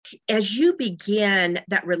as you begin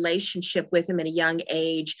that relationship with them at a young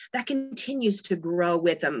age, that continues to grow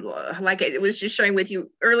with them. Like I was just sharing with you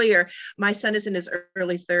earlier, my son is in his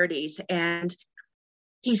early 30s, and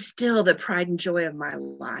he's still the pride and joy of my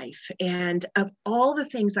life. And of all the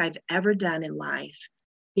things I've ever done in life,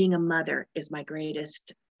 being a mother is my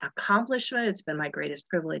greatest accomplishment. It's been my greatest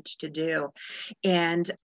privilege to do. And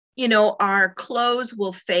our clothes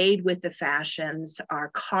will fade with the fashions,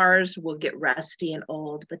 our cars will get rusty and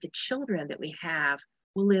old, but the children that we have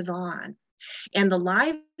will live on. And the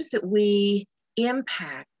lives that we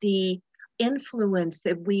impact, the influence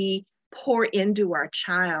that we pour into our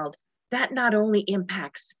child, that not only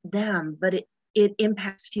impacts them, but it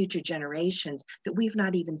impacts future generations that we've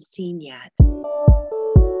not even seen yet.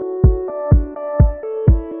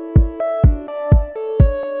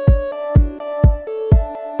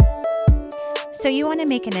 So you want to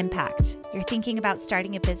make an impact. You're thinking about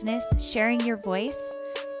starting a business, sharing your voice.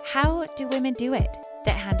 How do women do it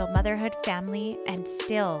that handle motherhood, family, and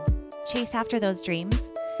still chase after those dreams?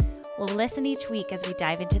 Well, listen each week as we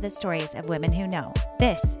dive into the stories of women who know.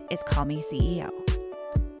 This is Call Me CEO.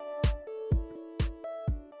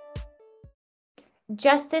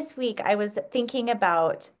 Just this week, I was thinking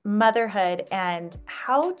about motherhood and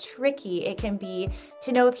how tricky it can be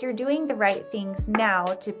to know if you're doing the right things now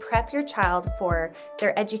to prep your child for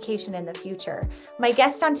their education in the future. My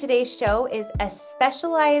guest on today's show is a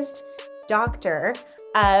specialized doctor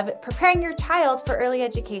of preparing your child for early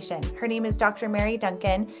education. Her name is Dr. Mary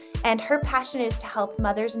Duncan, and her passion is to help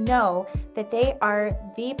mothers know that they are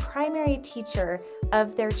the primary teacher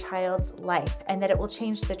of their child's life and that it will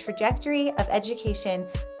change the trajectory of education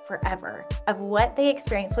forever, of what they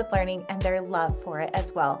experience with learning and their love for it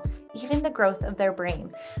as well, even the growth of their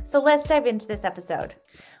brain. So let's dive into this episode.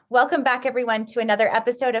 Welcome back, everyone, to another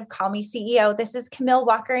episode of Call Me CEO. This is Camille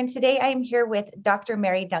Walker, and today I am here with Dr.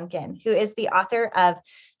 Mary Duncan, who is the author of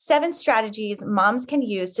 7 Strategies Moms Can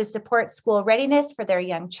Use to Support School Readiness for Their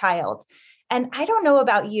Young Child. And I don't know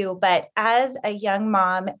about you, but as a young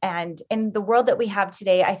mom and in the world that we have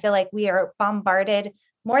today, I feel like we are bombarded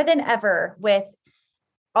more than ever with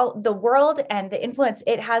all the world and the influence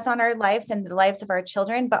it has on our lives and the lives of our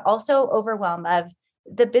children, but also overwhelm of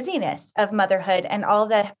the busyness of motherhood and all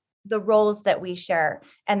the roles that we share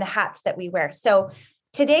and the hats that we wear. So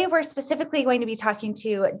today we're specifically going to be talking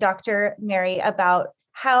to Dr. Mary about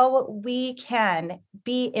how we can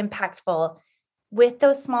be impactful with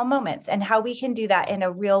those small moments and how we can do that in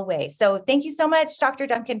a real way. So thank you so much, Dr.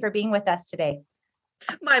 Duncan, for being with us today.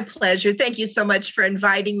 My pleasure. Thank you so much for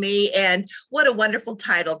inviting me. And what a wonderful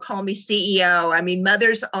title, Call Me CEO. I mean,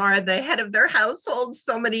 mothers are the head of their household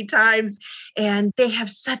so many times, and they have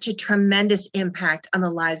such a tremendous impact on the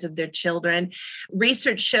lives of their children.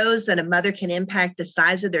 Research shows that a mother can impact the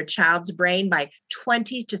size of their child's brain by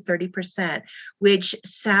 20 to 30%, which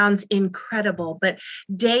sounds incredible. But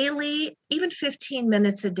daily, even 15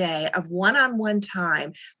 minutes a day of one-on-one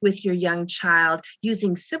time with your young child,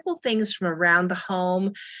 using simple things from around the home,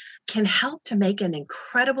 can help to make an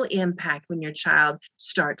incredible impact when your child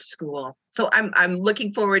starts school. So I'm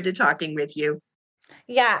looking forward to talking with you.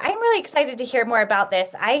 Yeah, I'm really excited to hear more about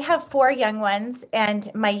this. I have 4 young ones, and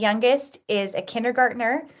my youngest is a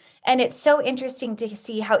kindergartner. And it's so interesting to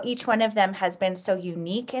see how each one of them has been so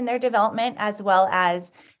unique in their development, as well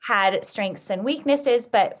as had strengths and weaknesses.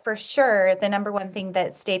 But for sure, the number one thing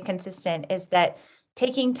that stayed consistent is that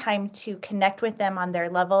taking time to connect with them on their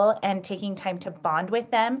level and taking time to bond with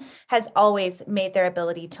them has always made their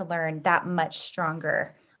ability to learn that much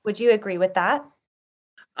stronger. Would you agree with that?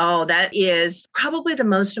 Oh, that is probably the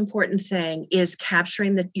most important thing, is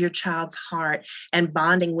capturing your child's heart and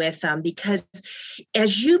bonding with them, because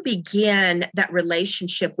as you begin that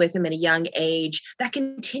relationship with them at a young age, that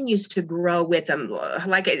continues to grow with them.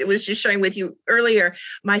 Like I was just sharing with you earlier,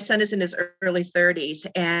 my son is in his early 30s,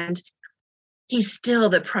 and he's still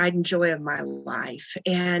the pride and joy of my life.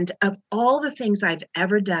 And of all the things I've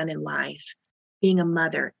ever done in life, being a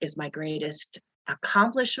mother is my greatest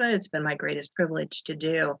accomplishment. It's been my greatest privilege to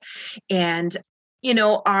do. And,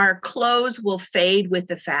 our clothes will fade with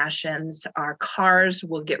the fashions, our cars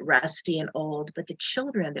will get rusty and old, but the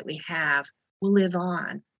children that we have will live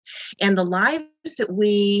on. And the lives that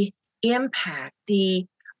we impact, the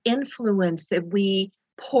influence that we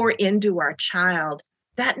pour into our child,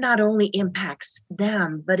 that not only impacts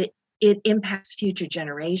them, but it impacts future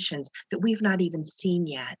generations that we've not even seen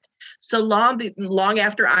yet. So long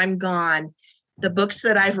after I'm gone, the books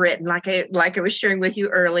that I've written, like I was sharing with you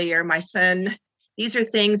earlier, my son, these are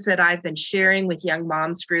things that I've been sharing with young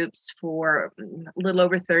moms groups for a little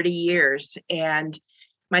over 30 years. And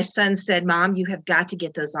my son said, Mom, you have got to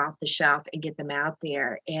get those off the shelf and get them out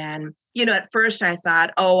there. And, at first I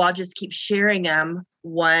thought, oh, I'll just keep sharing them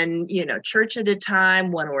one, church at a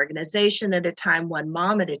time, one organization at a time, one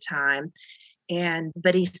mom at a time.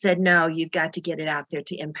 But he said, no, you've got to get it out there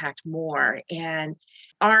to impact more. And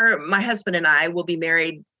my husband and I will be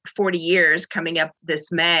married 40 years coming up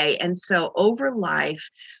this May. And so over life,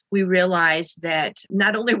 we realized that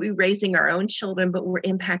not only are we raising our own children, but we're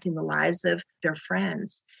impacting the lives of their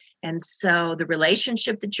friends. And so the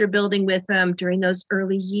relationship that you're building with them during those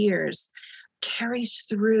early years carries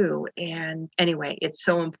through. And anyway, it's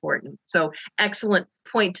so important. So excellent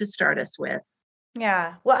point to start us with.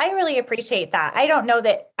 Yeah. Well, I really appreciate that. I don't know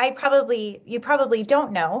that you probably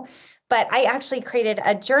don't know, but I actually created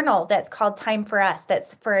a journal that's called Time for Us.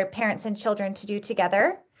 That's for parents and children to do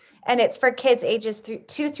together. And it's for kids ages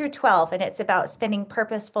 2 through 12. And it's about spending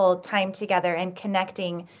purposeful time together and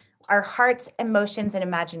connecting our hearts, emotions, and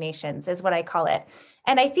imaginations is what I call it.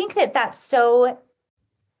 And I think that that's so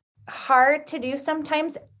hard to do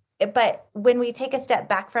sometimes, but when we take a step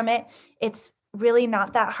back from it, it's really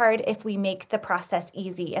not that hard if we make the process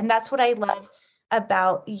easy. And that's what I love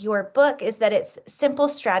about your book, is that it's simple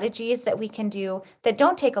strategies that we can do that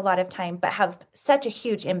don't take a lot of time, but have such a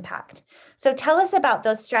huge impact. So tell us about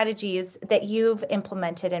those strategies that you've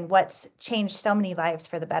implemented and what's changed so many lives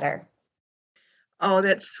for the better. Oh,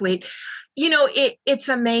 that's sweet. It's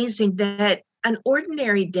amazing that an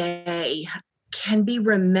ordinary day can be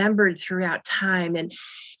remembered throughout time. And,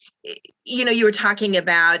 you were talking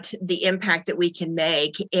about the impact that we can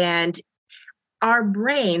make, and our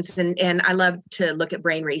brains, and I love to look at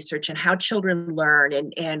brain research and how children learn,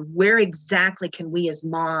 and where exactly can we as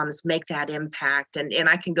moms make that impact. And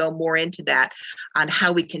I can go more into that on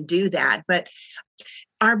how we can do that. But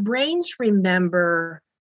our brains remember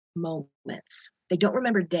moments. They don't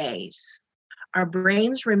remember days. Our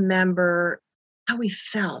brains remember how we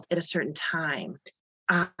felt at a certain time.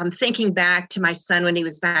 I'm thinking back to my son when he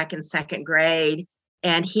was back in second grade,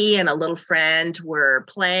 and he and a little friend were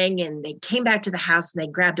playing, and they came back to the house and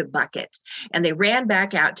they grabbed a bucket and they ran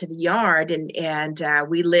back out to the yard. And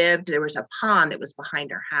there was a pond that was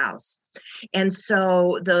behind our house. And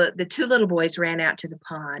so the two little boys ran out to the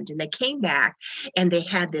pond, and they came back and they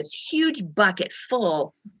had this huge bucket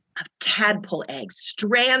full of tadpole eggs,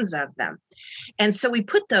 strands of them. And so we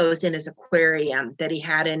put those in his aquarium that he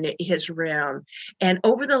had in his room. And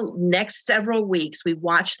over the next several weeks, we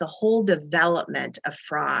watched the whole development of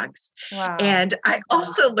frogs. Wow. And I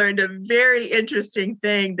also learned a very interesting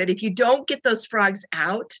thing, that if you don't get those frogs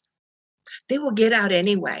out, they will get out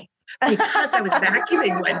anyway. Because I was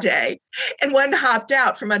vacuuming one day and one hopped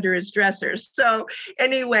out from under his dresser. So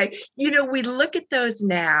anyway, we look at those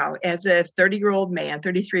now as a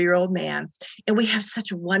 33-year-old man, and we have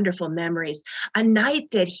such wonderful memories. A night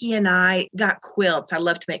that he and I got quilts. I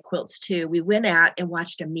love to make quilts too. We went out and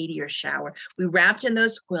watched a meteor shower. We wrapped in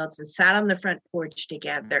those quilts and sat on the front porch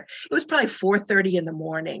together. It was probably 4:30 in the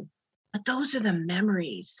morning. But those are the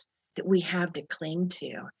memories that we have to cling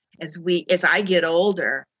to as I get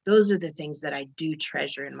older. Those are the things that I do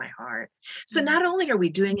treasure in my heart. So not only are we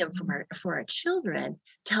doing them for our children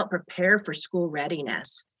to help prepare for school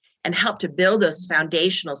readiness and help to build those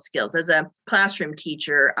foundational skills. As a classroom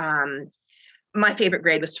teacher, my favorite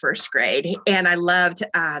grade was first grade, and I loved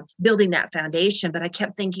building that foundation. But I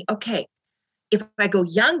kept thinking, okay, if I go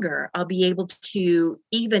younger, I'll be able to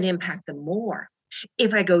even impact them more.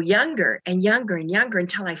 If I go younger and younger and younger,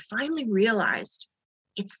 until I finally realized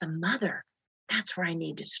it's the mother. That's where I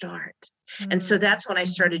need to start. Mm-hmm. And so that's when I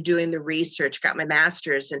started doing the research, got my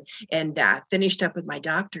master's and finished up with my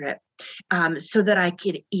doctorate, so that I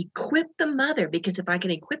could equip the mother. Because if I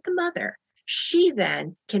can equip the mother, she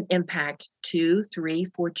then can impact 2, 3,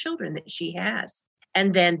 4 children that she has.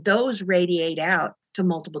 And then those radiate out to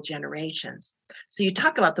multiple generations. So you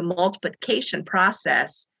talk about the multiplication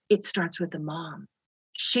process. It starts with the mom.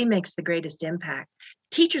 She makes the greatest impact.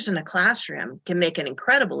 Teachers in a classroom can make an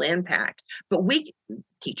incredible impact, but we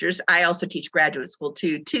teachers, I also teach graduate school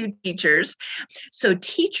too, 2 teachers. So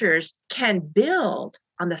teachers can build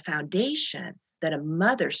on the foundation that a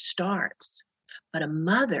mother starts, but a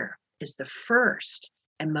mother is the first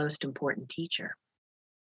and most important teacher.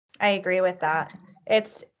 I agree with that.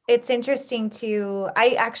 It's interesting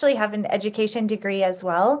I actually have an education degree as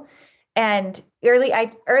well. And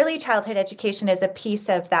early childhood education is a piece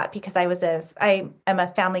of that, because I am a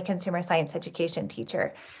family consumer science education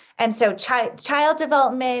teacher. And so child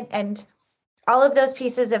development and all of those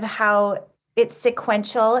pieces of how it's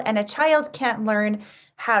sequential, and a child can't learn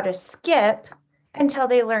how to skip until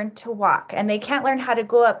they learn to walk, and they can't learn how to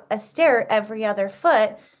go up a stair every other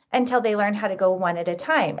foot until they learn how to go one at a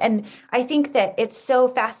time. And I think that it's so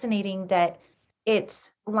fascinating that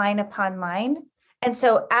it's line upon line. And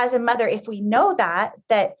so as a mother, if we know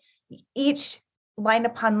that each line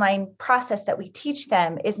upon line process that we teach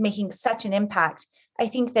them is making such an impact, I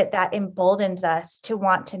think that emboldens us to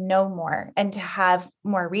want to know more and to have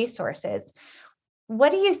more resources.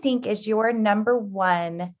 What do you think is your number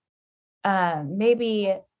one,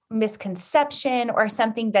 maybe misconception or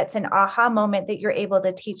something that's an aha moment that you're able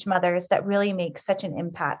to teach mothers that really makes such an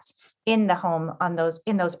impact in the home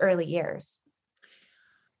in those early years?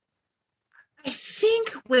 I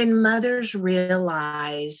think when mothers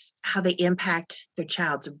realize how they impact their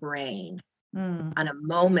child's brain on a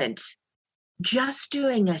moment, just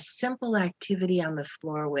doing a simple activity on the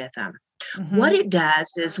floor with them. What it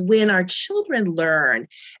does is when our children learn,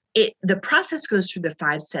 the process goes through the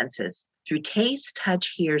five senses, through taste,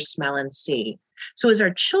 touch, hear, smell, and see. So as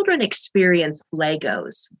our children experience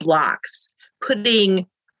Legos, blocks, putting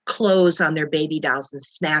clothes on their baby dolls and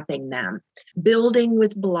snapping them, building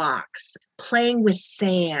with blocks, playing with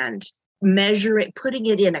sand, measuring, putting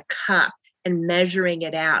it in a cup and measuring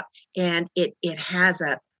it out, and it has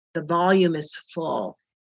the volume is full.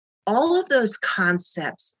 All of those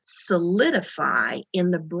concepts solidify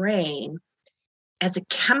in the brain as a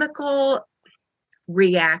chemical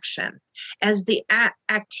reaction. As the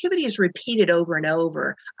activity is repeated over and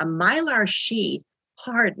over, a mylar sheath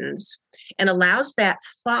hardens and allows that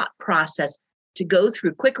thought process to go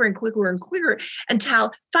through quicker and quicker and quicker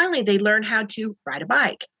until finally they learn how to ride a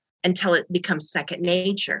bike, until it becomes second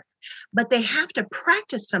nature. But they have to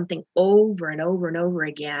practice something over and over and over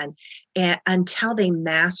again until they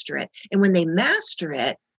master it. And when they master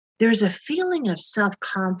it, there's a feeling of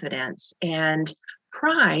self-confidence and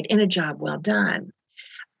pride in a job well done.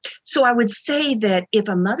 So I would say that if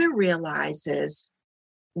a mother realizes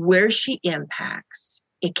where she impacts,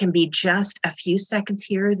 it can be just a few seconds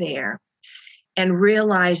here or there, and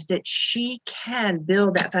realize that she can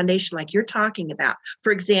build that foundation like you're talking about.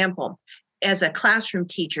 For example, as a classroom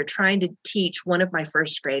teacher trying to teach one of my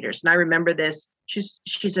first graders, and I remember this,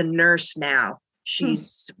 she's a nurse now.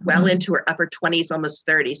 She's well into her upper 20s, almost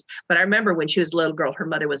 30s. But I remember when she was a little girl, her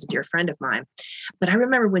mother was a dear friend of mine. But I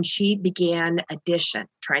remember when she began addition,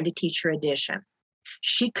 trying to teach her addition,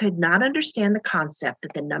 she could not understand the concept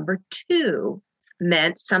that the number 2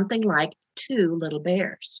 meant something like 2 little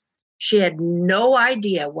bears. She had no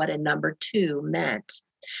idea what a number 2 meant.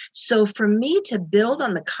 So for me to build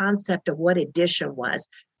on the concept of what addition was,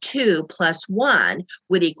 2 plus 1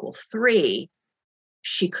 would equal 3,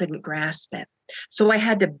 she couldn't grasp it. So I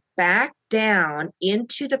had to back down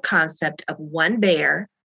into the concept of 1 bear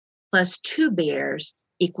plus 2 bears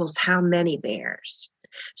equals how many bears.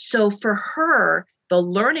 So for her, the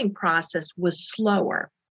learning process was slower.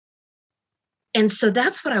 And so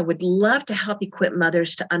that's what I would love to help equip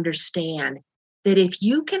mothers to understand, that if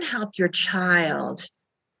you can help your child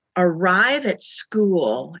arrive at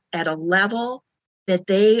school at a level that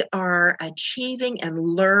they are achieving and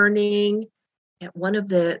learning at one of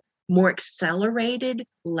the more accelerated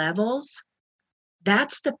levels,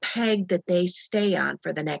 that's the peg that they stay on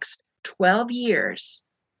for the next 12 years.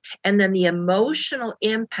 And then the emotional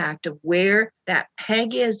impact of where that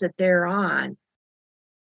peg is that they're on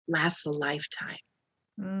lasts a lifetime.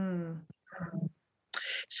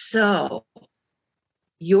 So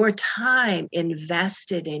your time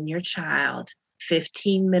invested in your child,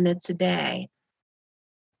 15 minutes a day,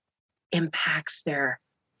 impacts their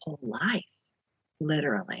whole life,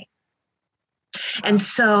 literally. And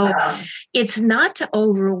so it's not to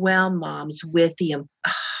overwhelm moms with the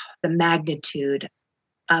magnitude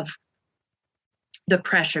of the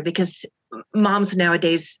pressure, because moms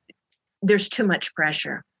nowadays, there's too much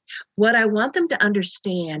pressure. What I want them to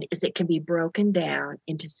understand is it can be broken down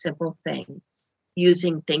into simple things,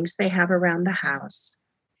 using things they have around the house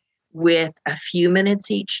with a few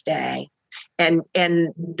minutes each day. And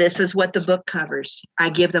this is what the book covers. I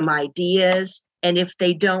give them ideas. And if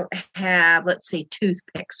they don't have, let's say,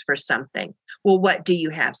 toothpicks for something, well, what do you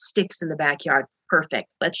have? Sticks in the backyard.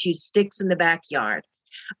 Perfect. Let's use sticks in the backyard.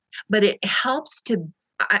 But it helps to,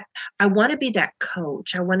 I want to be that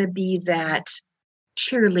coach. I want to be that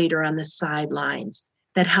cheerleader on the sidelines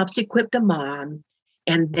that helps equip the mom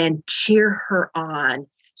and then cheer her on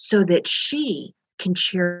so that she can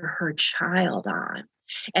cheer her child on.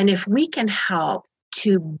 And if we can help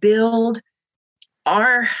to build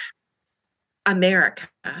our America,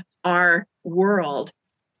 our world,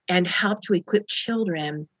 and help to equip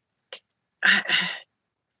children,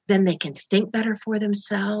 then they can think better for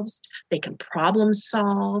themselves. They can problem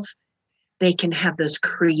solve. They can have those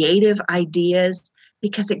creative ideas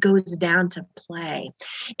because it goes down to play.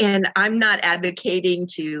 And I'm not advocating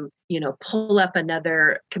to, pull up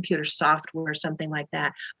another computer software or something like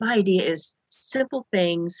that. My idea is simple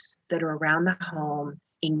things that are around the home,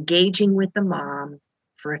 engaging with the mom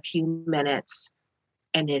for a few minutes,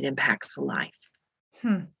 and it impacts a life.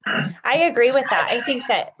 I agree with that. I think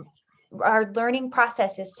that our learning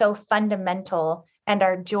process is so fundamental, and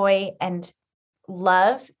our joy and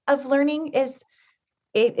love of learning is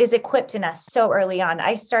equipped in us so early on.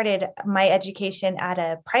 I started my education at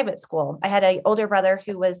a private school. I had an older brother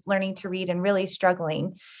who was learning to read and really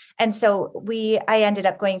struggling. And so I ended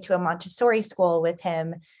up going to a Montessori school with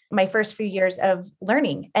him my first few years of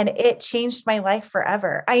learning, and it changed my life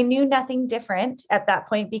forever. I knew nothing different at that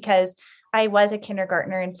point because I was a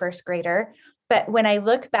kindergartner and first grader. But when I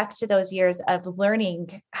look back to those years of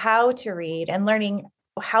learning how to read and learning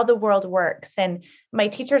how the world works, and my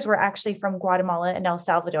teachers were actually from Guatemala and El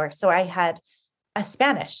Salvador, so I had a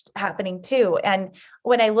Spanish happening too. And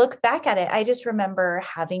when I look back at it, I just remember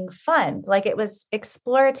having fun. Like, it was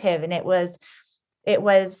explorative, and it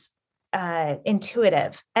was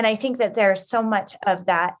intuitive. And I think that there's so much of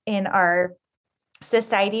that in our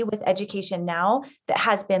society with education now that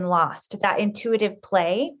has been lost, that intuitive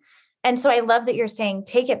play. And so I love that you're saying,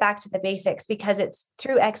 take it back to the basics, because it's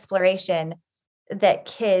through exploration that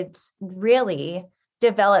kids really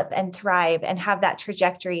develop and thrive and have that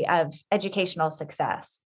trajectory of educational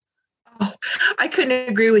success. Oh, I couldn't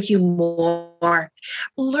agree with you more.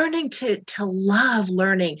 Learning to love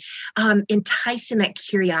learning, enticing that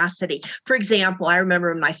curiosity. For example, I remember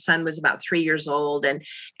when my son was about 3 years old,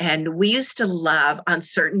 and we used to love, on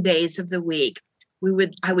certain days of the week,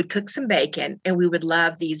 I would cook some bacon, and we would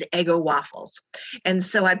love these Eggo waffles. And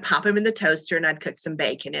so I'd pop him in the toaster, and I'd cook some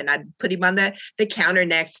bacon, and I'd put him on the counter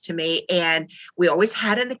next to me. And we always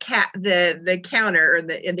had in the counter, or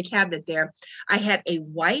in the cabinet there, I had a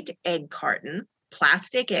white egg carton,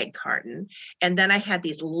 plastic egg carton. And then I had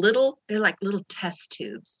these they're like little test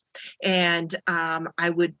tubes. And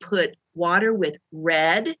I would put water with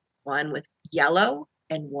red, one with yellow,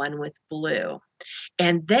 and one with blue.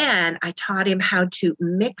 And then I taught him how to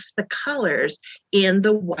mix the colors in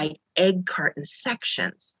the white egg carton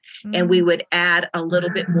sections. And we would add a little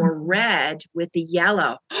bit more red with the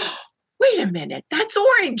yellow. Wait a minute, that's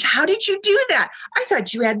orange. How did you do that? I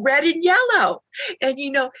thought you had red and yellow. And,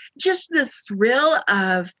 just the thrill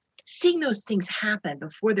of seeing those things happen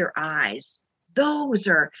before their eyes. Those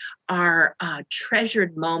are our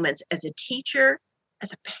treasured moments as a teacher,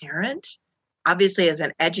 as a parent, obviously as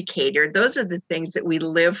an educator. Those are the things that we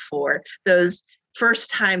live for. Those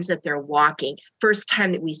first times that they're walking, first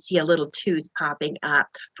time that we see a little tooth popping up,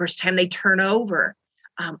 first time they turn over.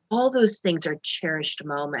 All those things are cherished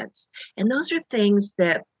moments. And those are things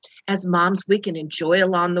that as moms, we can enjoy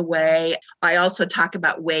along the way. I also talk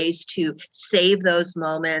about ways to save those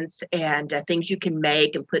moments and things you can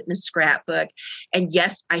make and put in a scrapbook. And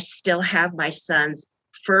yes, I still have my son's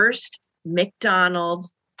first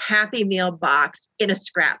McDonald's Happy Meal box in a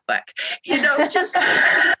scrapbook. Just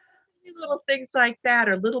little things like that,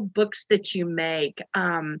 or little books that you make.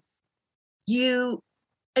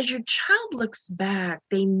 As your child looks back,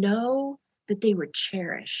 they know that they were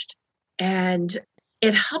cherished, and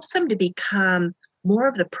it helps them to become more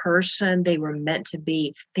of the person they were meant to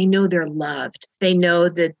be. They know they're loved. They know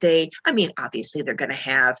that obviously they're going to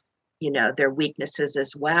have, their weaknesses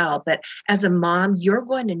as well. But as a mom, you're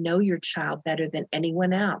going to know your child better than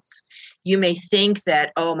anyone else. You may think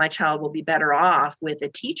that, oh, my child will be better off with a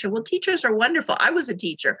teacher. Well, teachers are wonderful. I was a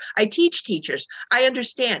teacher. I teach teachers. I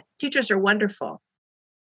understand. Teachers are wonderful.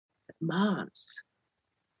 But moms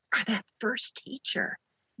are that first teacher.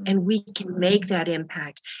 And we can make that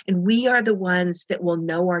impact. And we are the ones that will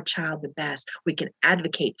know our child the best. We can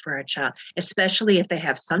advocate for our child, especially if they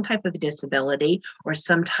have some type of disability or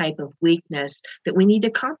some type of weakness that we need to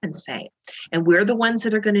compensate. And we're the ones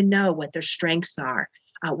that are going to know what their strengths are,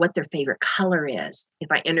 what their favorite color is.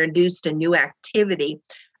 If I introduced a new activity,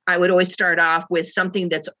 I would always start off with something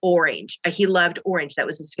that's orange. He loved orange. That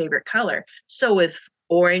was his favorite color. So if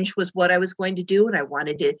orange was what I was going to do, and I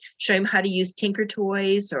wanted to show him how to use Tinker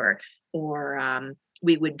Toys, or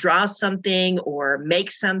we would draw something or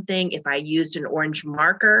make something. If I used an orange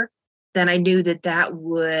marker, then I knew that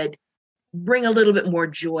would bring a little bit more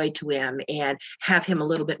joy to him and have him a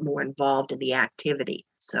little bit more involved in the activity.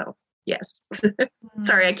 So yes.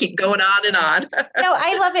 Sorry, I keep going on and on. No,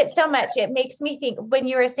 I love it so much. It makes me think, when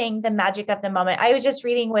you were saying the magic of the moment, I was just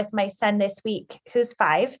reading with my son this week, who's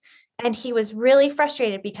 5. And he was really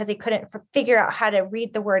frustrated because he couldn't figure out how to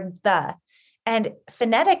read the word "the." And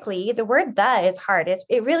phonetically, the word "the" is hard.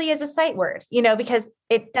 It really is a sight word, because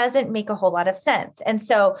it doesn't make a whole lot of sense. And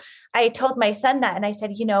so I told my son that, and I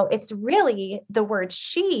said, it's really the word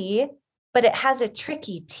 "she," but it has a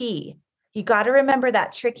tricky T. You got to remember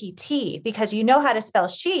that tricky T, because you know how to spell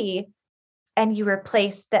 "she," and you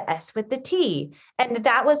replace the S with the T. And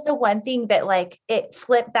that was the one thing that it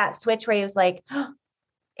flipped that switch where he was like, oh,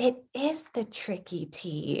 it is the tricky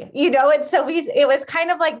T, And so it was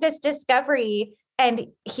kind of like this discovery, and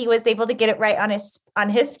he was able to get it right on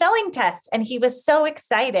his spelling test. And he was so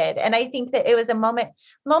excited. And I think that it was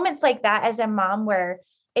moments like that as a mom where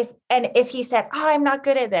if he said, oh, I'm not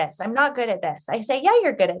good at this, I say, yeah,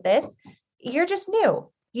 you're good at this. You're just new,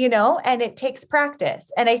 and it takes practice.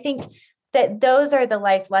 And I think that those are the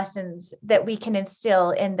life lessons that we can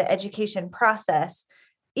instill in the education process,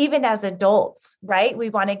 even as adults, right? We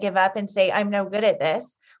want to give up and say, I'm no good at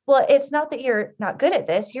this. Well, it's not that you're not good at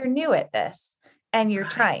this, you're new at this and you're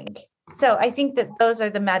trying. So I think that those are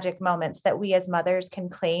the magic moments that we as mothers can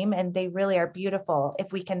claim, and they really are beautiful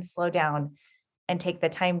if we can slow down and take the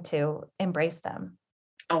time to embrace them.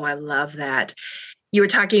 Oh, I love that. You were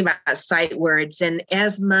talking about sight words, and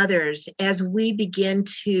as mothers, as we begin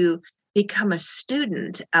to become a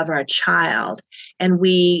student of our child and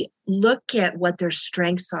we look at what their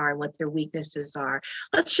strengths are and what their weaknesses are.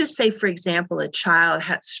 Let's just say, for example, a child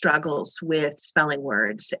struggles with spelling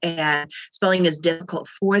words and spelling is difficult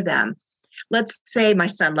for them. Let's say my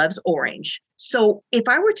son loves orange. So if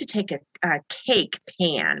I were to take a cake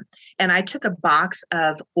pan and I took a box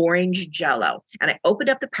of orange Jell-O and I opened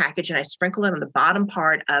up the package and I sprinkled it on the bottom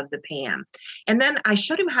part of the pan, and then I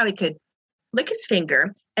showed him how he could lick his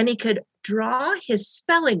finger and he could draw his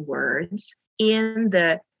spelling words in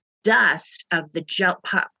the dust of the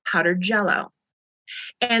powdered Jell-O.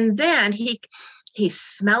 And then he's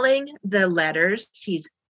smelling the letters, he's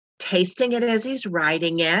tasting it as he's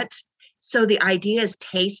writing it. So the idea is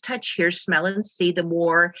taste, touch, hear, smell, and see. The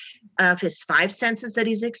more of his five senses that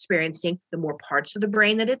he's experiencing, the more parts of the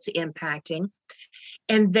brain that it's impacting.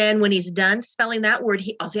 And then when he's done spelling that word,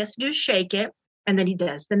 all he has to do is shake it. And then he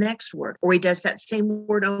does the next word, or he does that same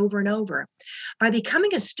word over and over. By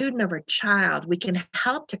becoming a student of our child, we can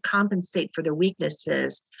help to compensate for their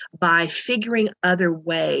weaknesses by figuring other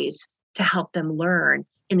ways to help them learn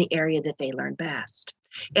in the area that they learn best.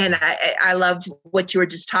 And I love what you were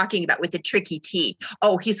just talking about with the tricky T.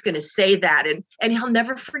 Oh, he's going to say that and he'll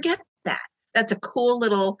never forget that. That's a cool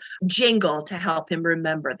little jingle to help him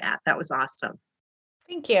remember that. That was awesome.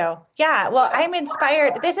 Thank you. Yeah. Well, I'm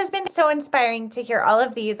inspired. This has been so inspiring to hear all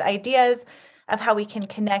of these ideas of how we can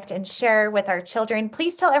connect and share with our children.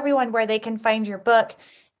 Please tell everyone where they can find your book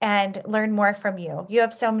and learn more from you. You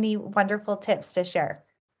have so many wonderful tips to share.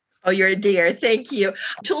 Oh, you're a dear. Thank you.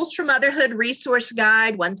 Tools for Motherhood Resource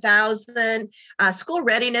Guide, 1,000 school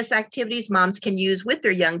readiness activities moms can use with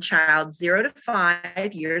their young child, 0 to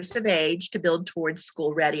 5 years of age, to build towards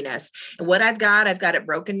school readiness. And what I've got it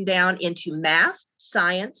broken down into math,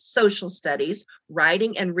 science, social studies,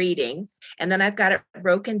 writing, and reading. And then I've got it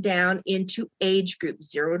broken down into age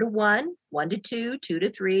groups, 0 to 1, 1 to 2, 2 to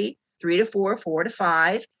 3, 3 to 4, 4 to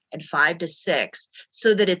 5, and 5 to 6,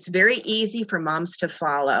 so that it's very easy for moms to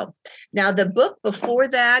follow. Now, the book before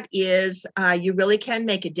that is You Really Can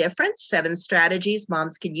Make a Difference, 7 strategies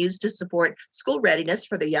moms can use to support school readiness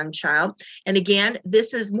for their young child. And again,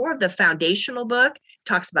 this is more of the foundational book. It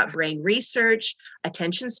talks about brain research,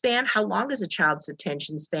 attention span, how long is a child's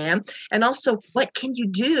attention span, and also what can you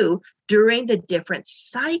do during the different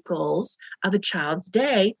cycles of a child's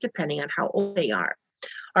day, depending on how old they are.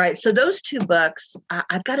 All right, so those 2 books,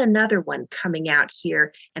 I've got another one coming out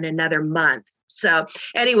here in another month. So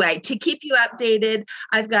anyway, to keep you updated,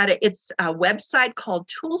 it's a website called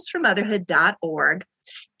toolsformotherhood.org.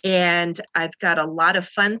 And I've got a lot of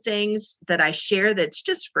fun things that I share that's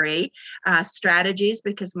just free, strategies,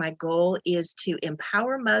 because my goal is to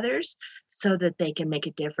empower mothers so that they can make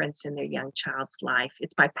a difference in their young child's life.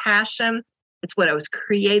 It's my passion. It's what I was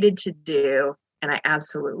created to do. And I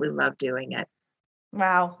absolutely love doing it.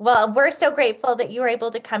 Wow. Well, we're so grateful that you were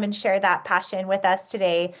able to come and share that passion with us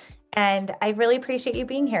today. And I really appreciate you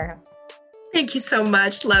being here. Thank you so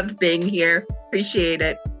much. Loved being here. Appreciate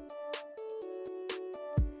it.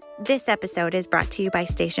 This episode is brought to you by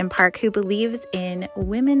Station Park, who believes in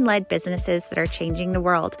women-led businesses that are changing the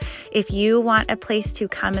world. If you want a place to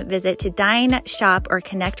come visit, to dine, shop, or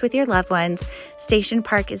connect with your loved ones, Station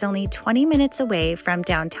Park is only 20 minutes away from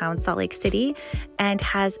downtown Salt Lake City and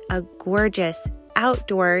has a gorgeous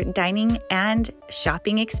outdoor dining and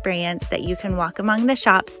shopping experience that you can walk among the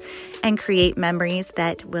shops and create memories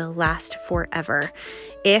that will last forever.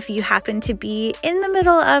 If you happen to be in the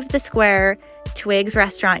middle of the square, Twig's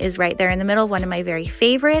restaurant is right there in the middle, one of my very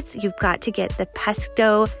favorites. You've got to get the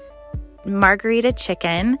pesto margarita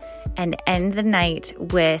chicken and end the night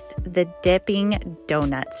with the dipping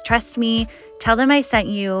donuts. Trust me, tell them I sent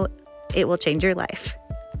you. It will change your life.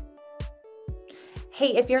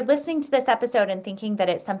 Hey, if you're listening to this episode and thinking that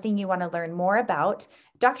it's something you want to learn more about,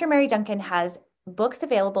 Dr. Mary Duncan has books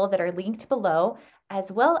available that are linked below,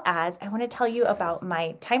 as well as I want to tell you about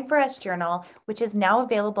my Time for Us journal, which is now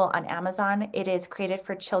available on Amazon. It is created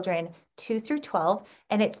for children 2 through 12,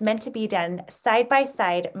 and it's meant to be done side by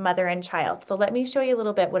side, mother and child. So let me show you a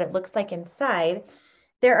little bit what it looks like inside.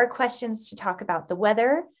 There are questions to talk about the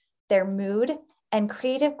weather, their mood, and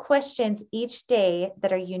creative questions each day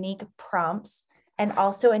that are unique prompts, and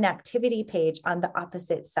also an activity page on the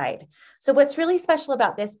opposite side. So what's really special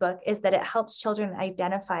about this book is that it helps children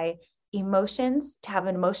identify emotions, to have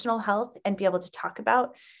emotional health and be able to talk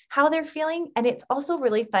about how they're feeling. And it's also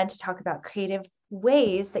really fun to talk about creative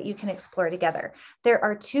ways that you can explore together. There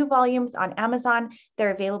are 2 volumes on Amazon.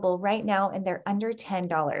 They're available right now and they're under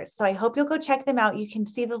 $10. So I hope you'll go check them out. You can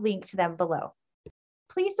see the link to them below.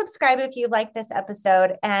 Please subscribe if you like this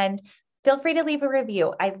episode and feel free to leave a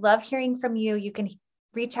review. I love hearing from you. You can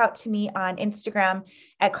reach out to me on Instagram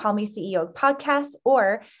at Call Me CEO Podcast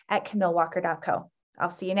or at CamilleWalker.co.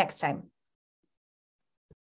 I'll see you next time.